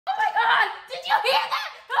god! Did you hear that?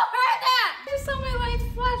 Who heard that? I just saw my lights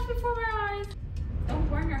flash before my eyes. Don't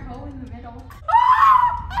burn your hole in the middle.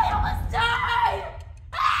 Ah! I almost died!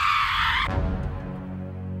 Ah!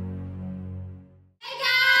 Hey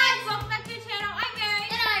guys! Welcome back to the channel. I'm Mary.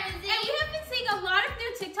 And I'm Izzy. And we have been seeing a lot of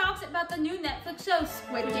new TikToks about the new Netflix show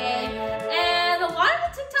Squid Game. And a lot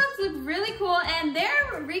of the TikToks look really cool, and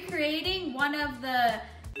they're recreating one of the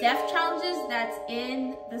death challenges that's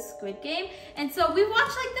in the Squid Game. And so we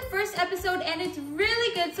watched like the first episode and it's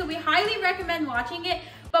really good, so we highly recommend watching it,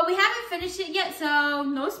 but we haven't finished it yet, so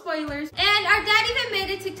no spoilers. And our dad even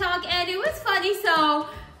made a TikTok and it was funny, so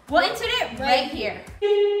we'll insert it right here.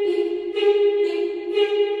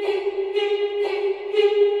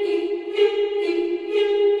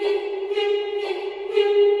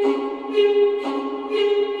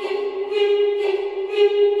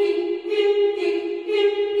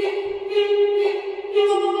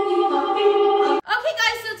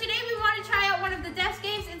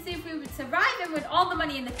 All the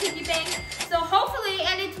money in the piggy bank. So hopefully,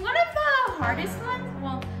 and it's one of the hardest ones.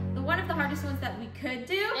 Well, one of the hardest ones that we could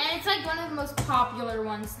do. And it's like one of the most popular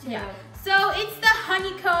ones too. Yeah. So it's the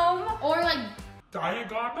Honeycomb. Or like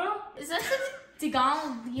dalgona? Is that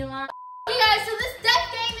dalgona? Okay guys, so this death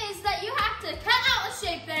game is that you have to cut out a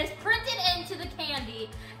shape that is printed into the candy.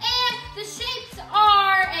 And the shapes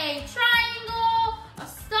are a triangle, a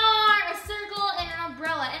star, a circle, and an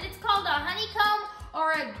umbrella. And it's called a honeycomb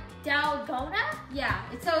or a dalgona? Yeah,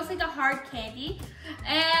 so it's like a hard candy.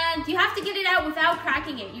 And you have to get it out without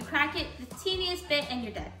cracking it. You crack it the teeniest bit and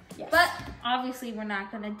you're dead. Yes. But obviously we're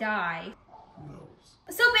not gonna die. No.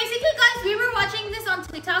 So basically guys, we were watching this on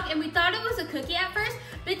TikTok and we thought it was a cookie at first,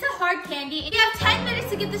 but it's a hard candy. You have 10 minutes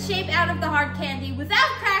to get the shape out of the hard candy without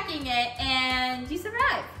cracking it and you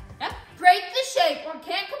survive. Yep. Break the shape or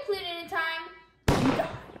can't complete it in time.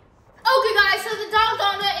 Okay guys, so the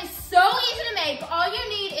dalgona is so easy to make. All you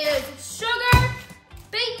need is sugar,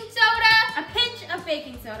 baking soda, A pinch of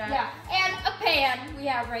baking soda. yeah, and a pan we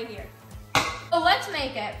have right here. So let's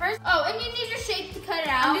make it. First, oh, and you need your shape to cut it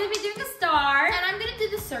out. I'm gonna be doing a star. And I'm gonna do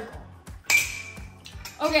the circle.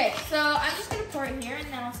 Okay, so I'm just gonna pour it here and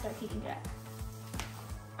then I'll start heating it up.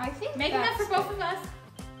 I think Make enough for both of us.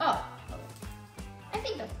 Oh, I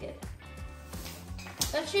think that's good.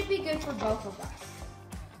 That should be good for both of us.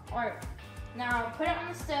 All right, now put it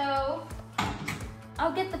on the stove.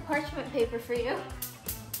 I'll get the parchment paper for you.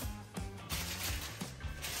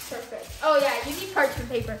 Perfect. Oh yeah, you need parchment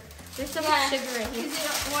paper. There's so much sugar in here.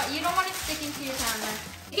 Because you don't want it sticking to your counter.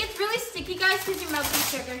 It gets really sticky, guys, because you're melting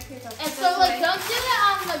sugar. And so like, don't do it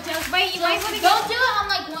on like just. Wait, you might want to don't do it on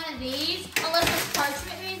like one of these unless it's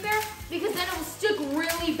parchment paper, because then it will stick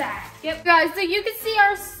really bad. Yep. Guys, so you can see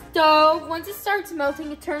our stove. Once it starts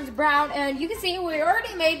melting, it turns brown, and you can see we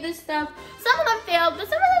already made this stuff. Some of them failed, but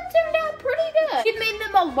some of them turned out pretty good. We've made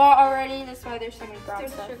them a lot already. That's why there's so many brown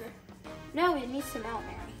stuff. Sugar. No, it needs to melt,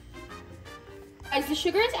 Mary. Guys, the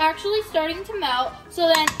sugar is actually starting to melt,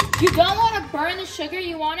 so then you don't want to burn the sugar.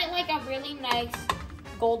 You want it like a really nice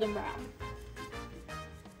golden brown.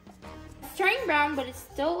 It's turning brown, but it's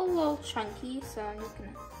still a little chunky, so I'm just gonna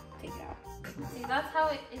take it out. See, that's how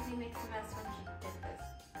Izzy makes a mess when she did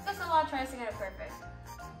this. That's a lot tries to get it perfect.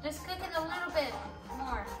 Just cook it a little bit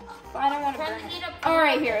more. But I don't want to Turn burn the heat it. up. All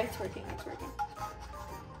right, here, it's working, it's working.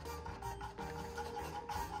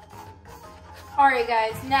 All right,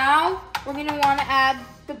 guys, now we're gonna want to add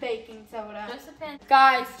the baking soda. Just a pinch.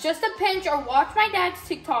 Guys, just a pinch, or watch my dad's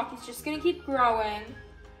TikTok. It's just gonna keep growing.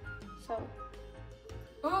 So.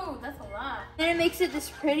 Ooh, that's a lot. And it makes it this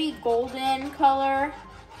pretty golden color.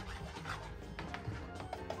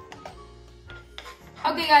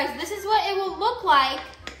 Okay, guys, this is what it will look like.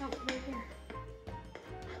 Oh, right here.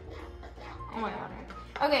 Oh my god.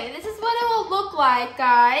 Okay, this is what it will look like,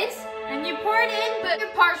 guys. And you pour it in, but Your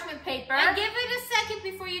parchment paper. and give it a second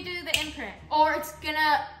before you do the imprint. Or it's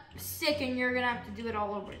gonna stick and you're gonna have to do it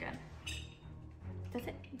all over again. That's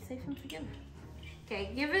it. You save some for you.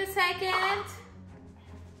 Okay, give it a second.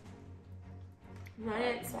 Let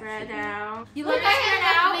it spread out. You let Look, it I spread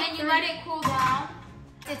have out to make and you 3. let it cool down.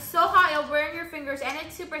 It's so hot, it'll burn your fingers, and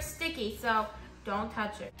it's super sticky, so don't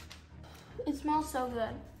touch it. It smells so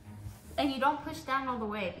good. And you don't push down all the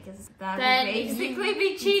way because that Then would basically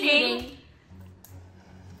be cheating.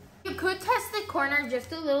 You could test the corner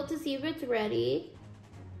just a little to see if it's ready.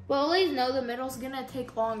 But always know the middle's gonna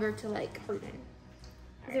take longer to like harden.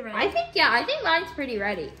 Is it ready? I think mine's pretty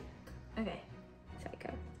ready. Okay.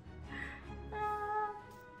 Psycho.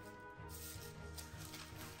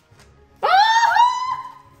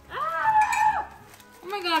 Oh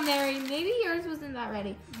my god, Mary, maybe yours wasn't that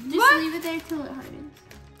ready. Just What? leave it there till it hardens.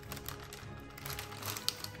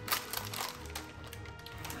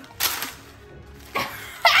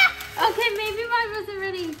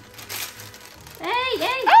 already. Hey,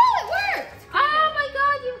 hey. Oh, it worked. Oh my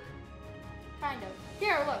God, you. Kind of.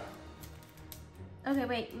 Here, look. Okay,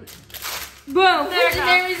 wait. Boom. There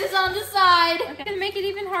Mary's is on the side. Okay, gonna make it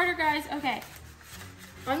even harder, guys. Okay.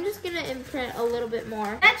 I'm just gonna imprint a little bit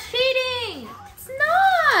more. That's cheating. It's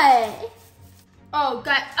not. Oh,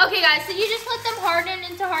 God. Okay, guys, so you just let them harden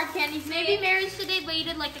into hard candies. Maybe Mary should have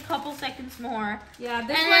waited like a couple seconds more. Yeah,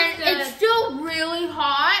 this And one's then good. it's still really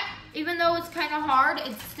hot. Even though it's kind of hard,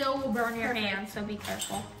 it still will burn your hands, so be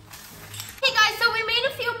careful. Okay, guys, so we made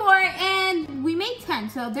a few more, and we made 10.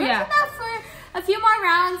 So there's enough for a few more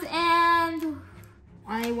rounds, and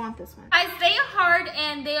I want this one. guys, they are hard,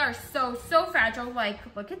 and they are so fragile. Like,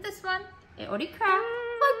 look at this one. It already cracked.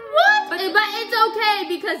 What? But it's okay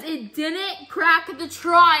because it didn't crack the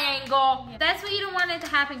triangle. That's what you don't want it to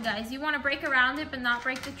happen, guys. You want to break around it, but not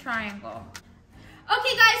break the triangle.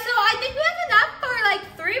 Okay, guys, so I think we have enough for like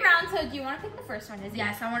 3 rounds. So do you want to pick the first one, Izzy?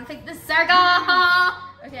 Yes, I want to pick the circle.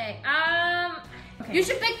 Okay, okay. You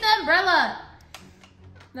should pick the umbrella.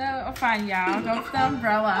 No, oh, fine, yeah, I'll go with the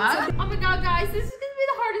umbrella. Oh my God, guys, this is gonna be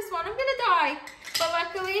the hardest one. I'm gonna die. But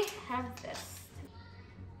luckily, I have this.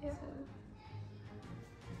 Yeah.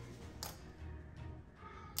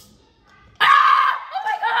 Oh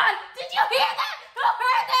my God! Did you hear that? Who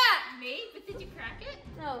heard that? Me? But did you crack it?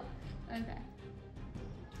 No. Okay.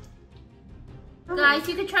 Guys,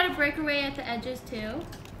 you could try to break away at the edges too.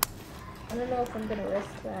 I don't know if I'm gonna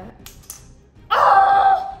risk that.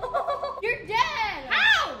 Oh! You're dead!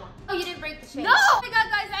 How? Oh, you didn't break the shape. No! Oh my God,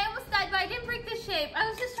 guys, I almost died, but I didn't break the shape. I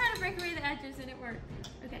was just trying to break away the edges and it worked.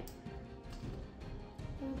 Okay.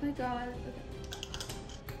 Oh my God.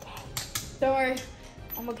 Okay. Don't worry.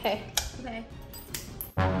 I'm okay. Okay.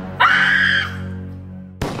 Ah!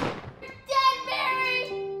 You're dead, Mary!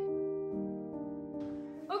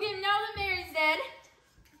 Okay, now that Mary's dead,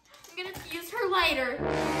 I'm gonna use her lighter.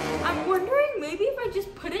 I'm wondering maybe if I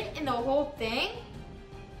just put it in the whole thing,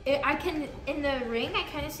 I can, in the ring, I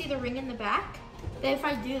kind of see the ring in the back. That if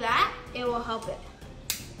I do that, it will help it.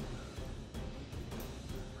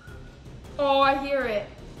 Oh, I hear it.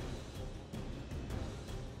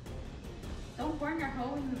 don't burn your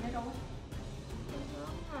hole in the middle.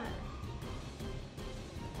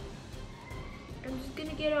 I'm just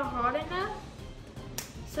gonna get it hot enough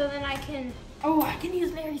so then I can, oh, I can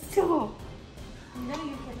use Mary's tool. No,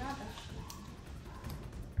 you cannot.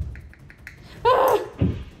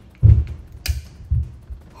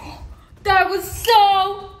 That was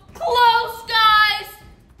so close, guys.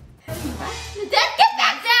 Then get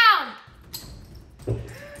back down.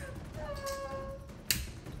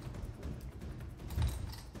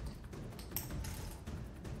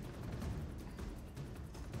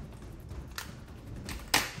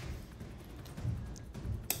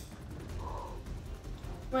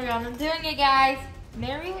 Oh my God, I'm doing it, guys.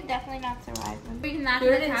 Mary would definitely not survive them. We can not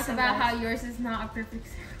Yours talk is about the how best. yours is not a perfect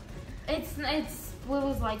circle. It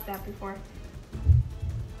was like that before.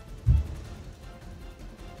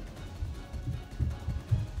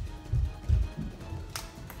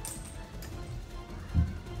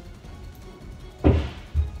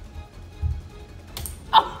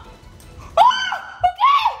 Oh! Oh!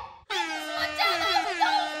 Okay! Look down there!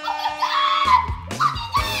 Oh my God! Look at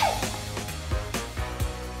this!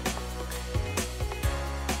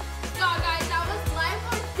 So guys, that was life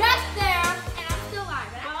or death there, and I'm still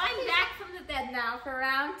alive. Well, I'm back from the dead now for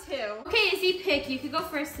round 2. Okay, Izzy, pick. You could go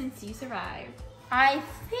first since you survived. I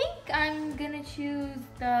think I'm gonna choose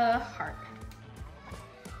the heart.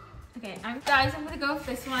 Okay, guys, I'm gonna go with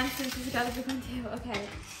this one since it's got a big one too. Okay.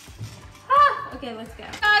 Ah, okay, let's go.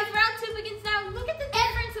 Guys, round 2 begins now. Look at the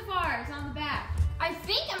difference of ours on the back. I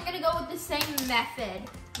think I'm gonna go with the same method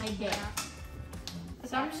I did.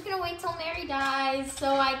 So I'm just gonna wait till Mary dies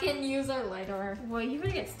so I can use her lighter. Well, you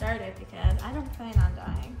better get started because I don't plan on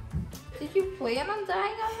dying. Did you plan on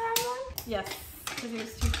dying on round 1? Yes, because it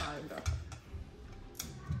was too hard though.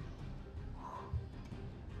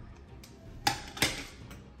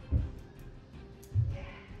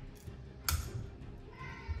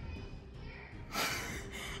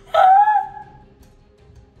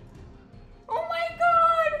 Oh my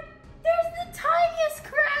God! There's the tiniest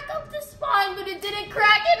crack up the spine, but it didn't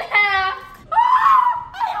crack in half.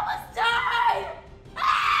 Ah! I almost died!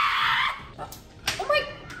 Ah! Oh my,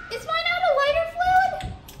 is mine out of lighter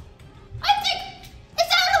fluid? I think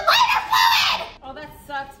it's out of lighter fluid! Oh, that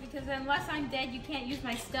sucks because unless I'm dead, you can't use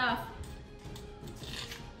my stuff.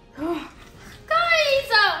 Guys!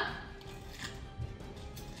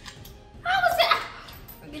 How was it?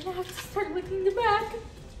 I'm gonna have to start licking the back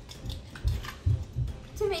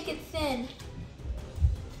to make it thin.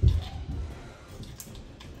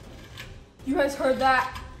 You guys heard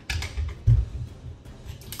that?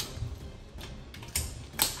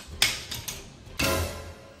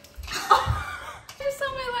 Just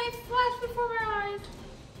saw my life flash before my eyes.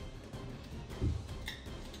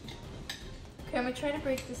 Okay, I'm gonna try to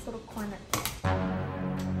break this little corner.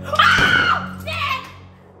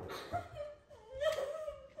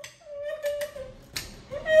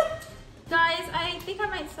 Guys, I think I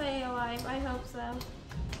might stay alive. I hope so.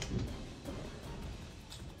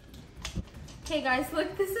 Okay guys,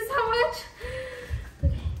 look, this is how much.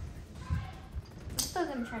 Okay. I'm still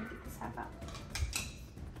gonna try to get this half out.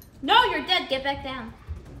 No, you're dead. Get back down.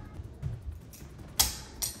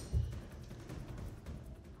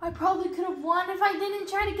 I probably could have won if I didn't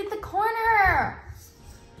try to get the corner.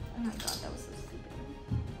 Oh my god, that was so stupid.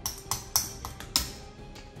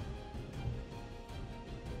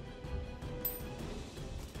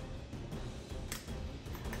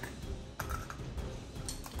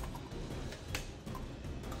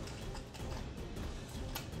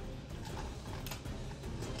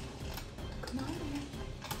 Come on, man.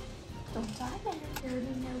 Don't die there. There's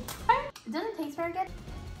no part. It doesn't taste very good.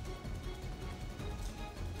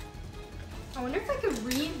 I wonder if I could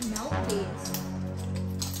re-melt these.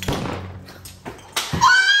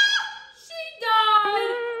 She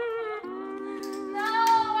died. No,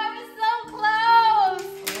 I was so close.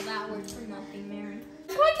 Well, that works for nothing, Mary.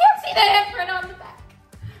 Oh, I can't see the imprint on the back.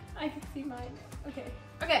 I can see mine. Okay.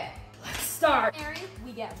 Okay, let's start. Mary,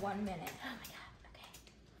 we get 1 minute. Oh my god. Okay.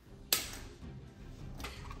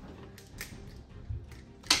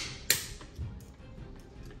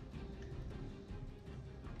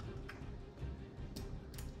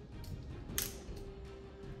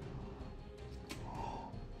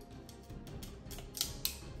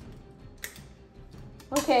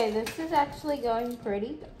 Okay, this is actually going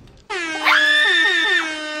pretty good.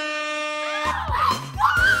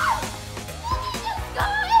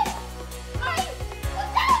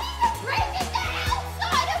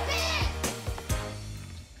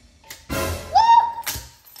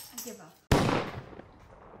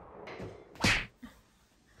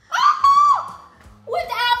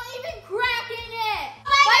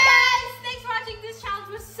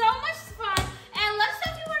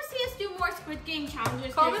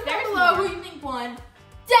 Challenges. Comment down below who you think won.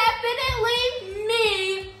 Definitely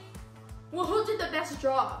me. Well, who did the best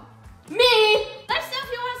job? Me.